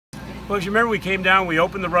Well, if you remember, we came down, we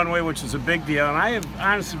opened the runway, which is a big deal, and I have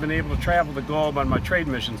honestly been able to travel the globe on my trade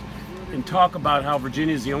missions and talk about how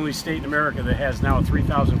Virginia is the only state in America that has now a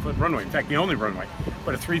 3,000-foot runway. In fact, the only runway,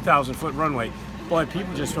 but a 3,000-foot runway. Boy,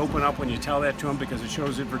 people just open up when you tell that to them, because it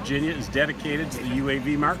shows that Virginia is dedicated to the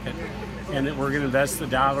UAV market and that we're going to invest the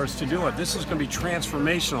dollars to do it. This is going to be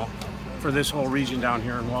transformational for this whole region down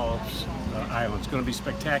here in Wallops Island. It's going to be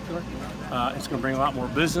spectacular. It's going to bring a lot more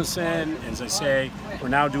business in. As I say, we're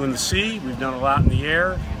now doing the sea. We've done a lot in the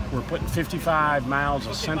air. We're putting 55 miles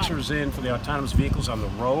of sensors in for the autonomous vehicles on the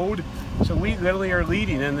road. So we literally are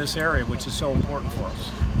leading in this area, which is so important for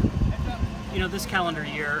us. You know, this calendar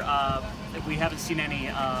year, we haven't seen any,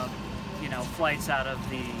 flights out of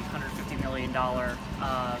the $150 million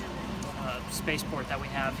spaceport that we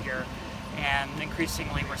have here. And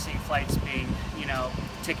increasingly we're seeing flights being,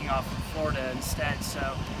 taking off from Florida instead.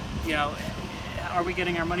 So, are we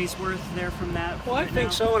getting our money's worth there from that? Well, I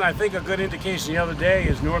think so, and I think a good indication the other day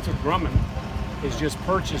is Northrop Grumman has just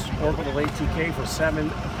purchased Orbital ATK for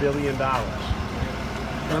 $7 billion.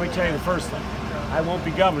 Let me tell you the first thing. I won't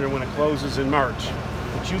be governor when it closes in March,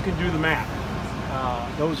 but you can do the math.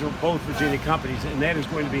 Those are both Virginia companies, and that is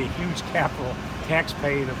going to be a huge capital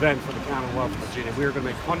tax-paying event for the Commonwealth of Virginia. We are going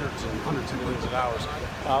to make hundreds and hundreds of millions of dollars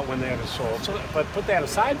when that is sold. So, but put that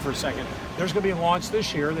aside for a second. There's going to be a launch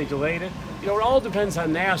this year. They delayed it. It all depends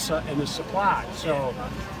on NASA and the supply. So,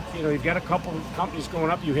 you've got a couple of companies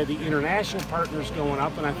going up. You had the international partners going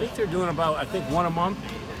up, and I think they're doing about, one a month.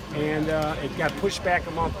 And it got pushed back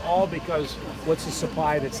a month, all because what's the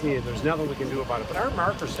supply that's needed? There's nothing we can do about it. But our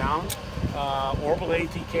marker's down. Orbital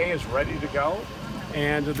ATK is ready to go.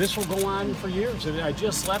 And this will go on for years. And I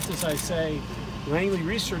just left, as I say, Langley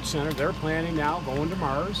Research Center. They're planning now going to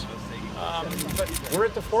Mars. But we're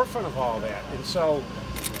at the forefront of all that. And so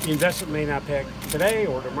the investment may not pay today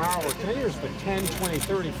or tomorrow or 10 years, but 10, 20,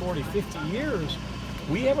 30, 40, 50 years.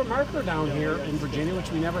 We have a marker down here in Virginia,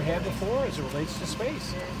 which we never had before as it relates to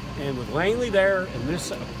space. And with Langley there and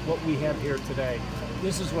this, what we have here today,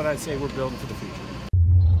 this is what I'd say we're building for the future.